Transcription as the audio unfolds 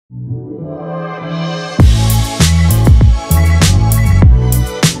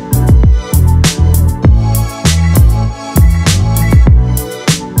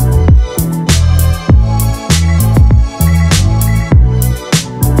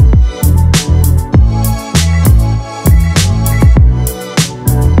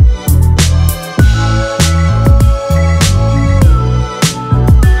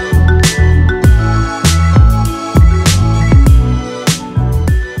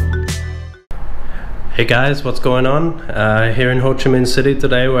Hey guys, what's going on? Here in Ho Chi Minh City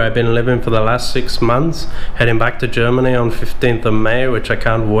today, where I've been living for the last 6 months, heading back to Germany on 15th of May, which I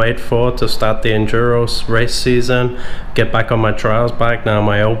can't wait for, to start the Enduro race season, get back on my trials bike. Now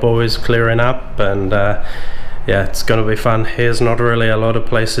my elbow is clearing up, and yeah, it's gonna be fun. Here's not really a lot of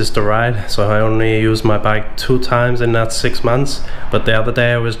places to ride, so I only used my bike 2 times in that 6 months. But the other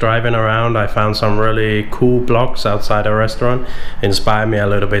day I was driving around, I found some really cool blocks outside a restaurant. Inspired me a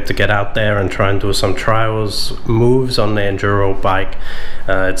little bit to get out there and try and do some trials moves on the Enduro bike.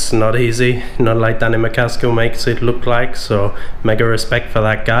 It's not easy, not like Danny McCaskill makes it look like, so mega respect for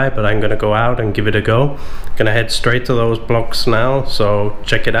that guy, but I'm gonna go out and give it a go. Gonna head straight to those blocks now, so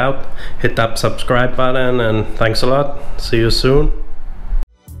check it out, hit that subscribe button, and thanks a lot. See you soon.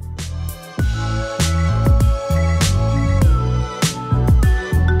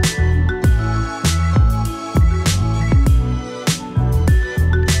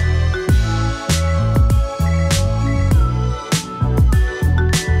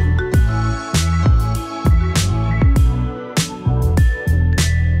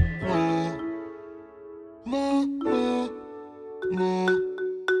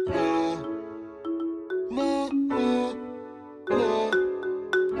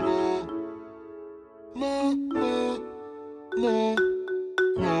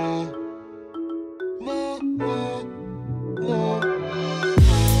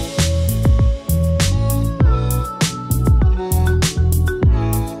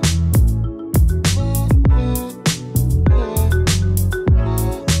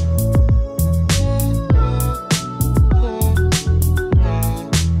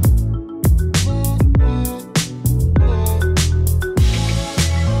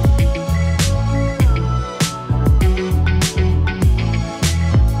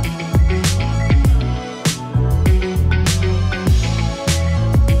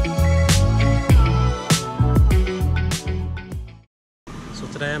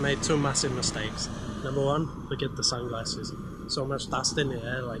 Today I made 2 massive mistakes. Number 1, forget the sunglasses. So much dust in the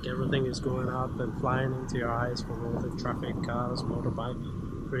air, like everything is going up and flying into your eyes from all the traffic, cars,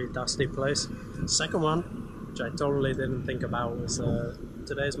 motorbike. Pretty dusty place. Second one, which I totally didn't think about, was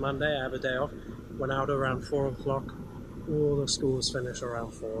today's Monday, I have a day off. Went out around 4 o'clock. All the schools finish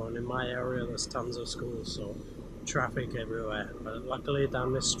around 4, and in my area there's tons of schools, so traffic everywhere. But luckily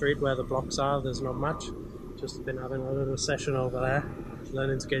down this street where the blocks are, there's not much. Just been having a little session over there,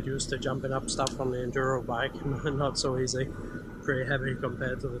 learning to get used to jumping up stuff on the Enduro bike. Not so easy, pretty heavy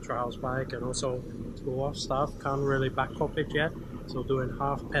compared to the trials bike, and also to go off stuff, can't really back hop it yet, so doing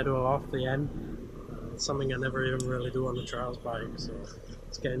half pedal off the end, it's something I never even really do on the trials bike, so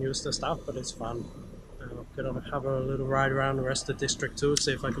it's getting used to stuff, but it's fun. I'm gonna have a little ride around the rest of District 2,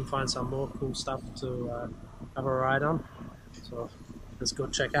 see if I can find some more cool stuff to have a ride on, so let's go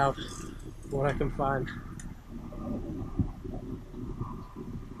check out what I can find.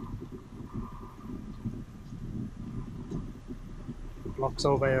 Blocks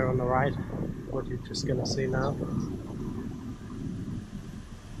over here on the right, what you're just gonna see now.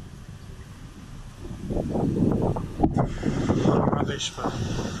 Rubbish, but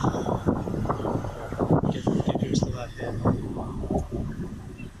get used to that here.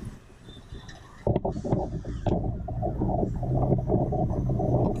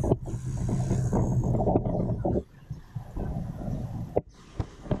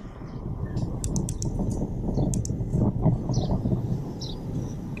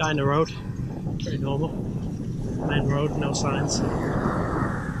 Guy in the road, pretty normal. Main road, no signs.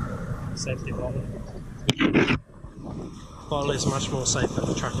 Safety bottle. Bottle is much more safe than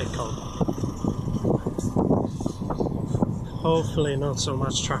the traffic cone. Hopefully not so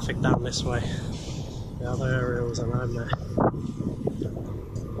much traffic down this way. The other area was a nightmare.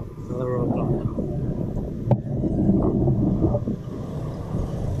 Another roadblock.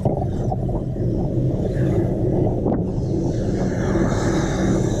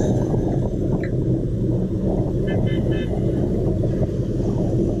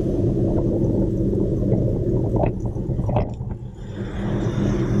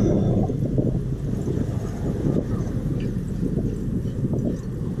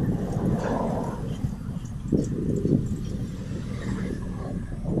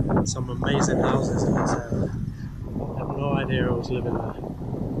 some amazing houses in this area. I have no idea who was living there.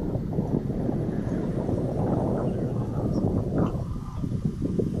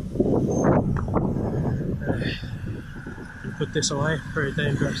 Put this away, very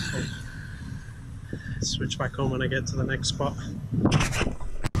dangerous. So switch back home when I get to the next spot.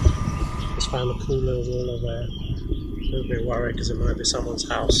 Just found a cool little wall over there. A little bit worried because it might be someone's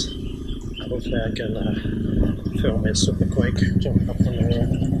house. Hopefully I can film it super quick, jump up on the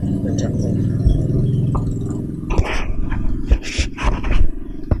wall and jump on.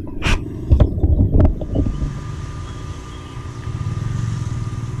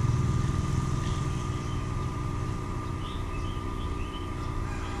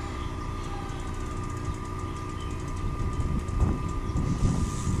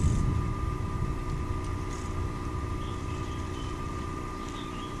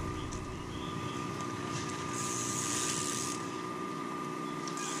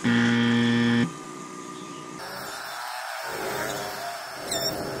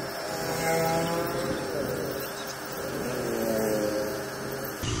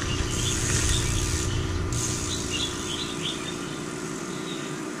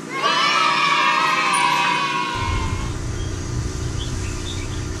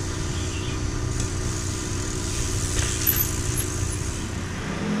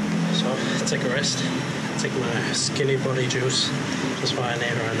 Take a rest, take my skinny body juice, just what I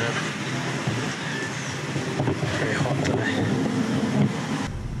need right now. Very hot today.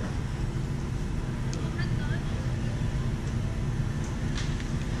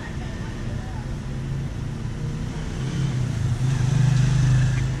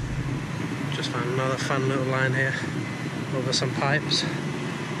 Just found another fun little line here, over some pipes,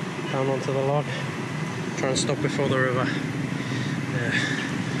 down onto the log, try and stop before the river. Yeah.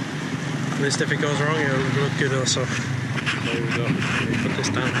 At least if it goes wrong, it'll look good also. There we go. Let me put this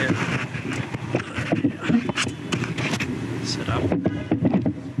down here. Set up.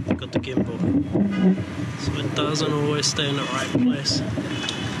 Got the gimbal. So it doesn't always stay in the right place.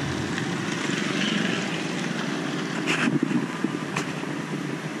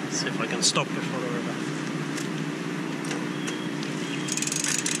 See if I can stop before the river.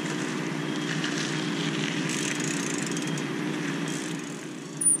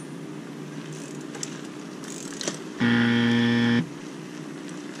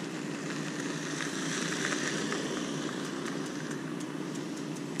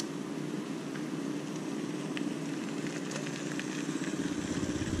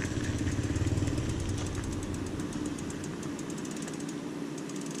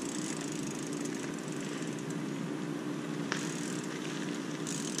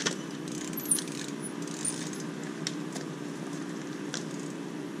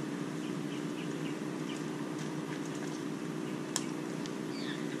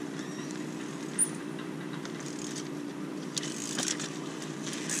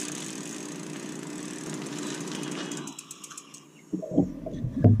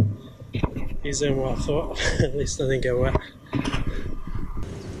 Easier than what I thought. At least I didn't get wet.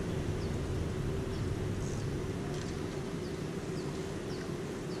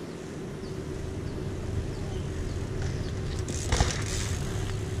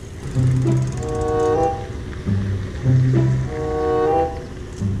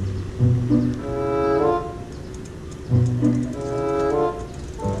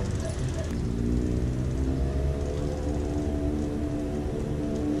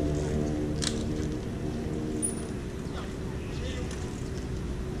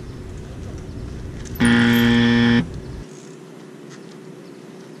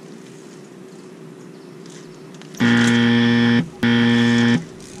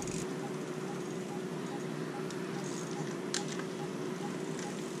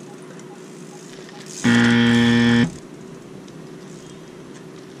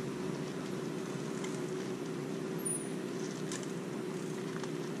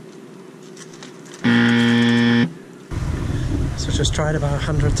 So just tried about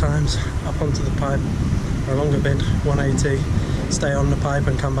 100 times up onto the pipe, or a longer bit, 180, stay on the pipe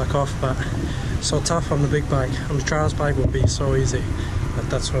and come back off, but so tough on the big bike. On the trials bike would be so easy, but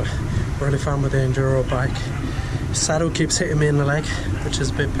that's what I really found with the Enduro bike. Saddle keeps hitting me in the leg, which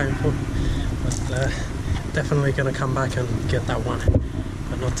is a bit painful, but definitely gonna come back and get that one,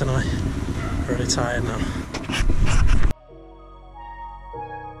 but not tonight. Really tired now.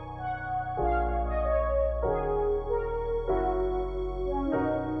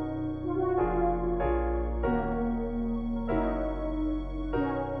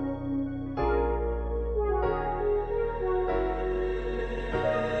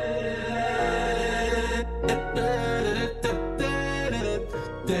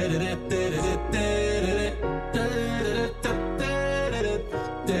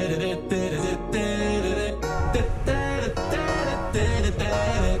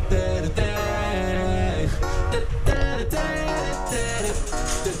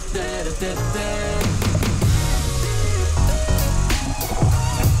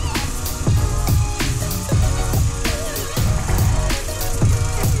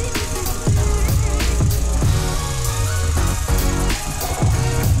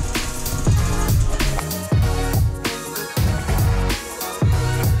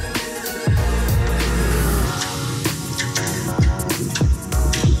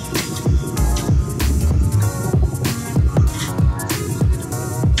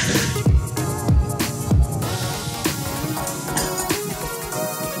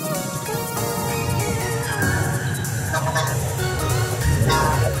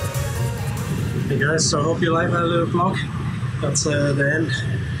 Hey guys, so I hope you like that little vlog. That's the end.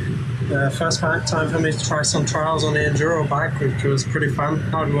 First time for me to try some trials on the Enduro bike, which was pretty fun,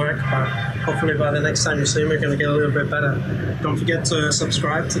 hard work, but hopefully by the next time you see me, we're going to get a little bit better. Don't forget to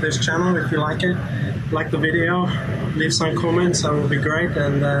subscribe to this channel if you like it. Like the video, leave some comments, that would be great,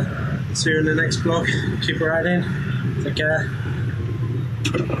 and see you in the next vlog. Keep riding, take care.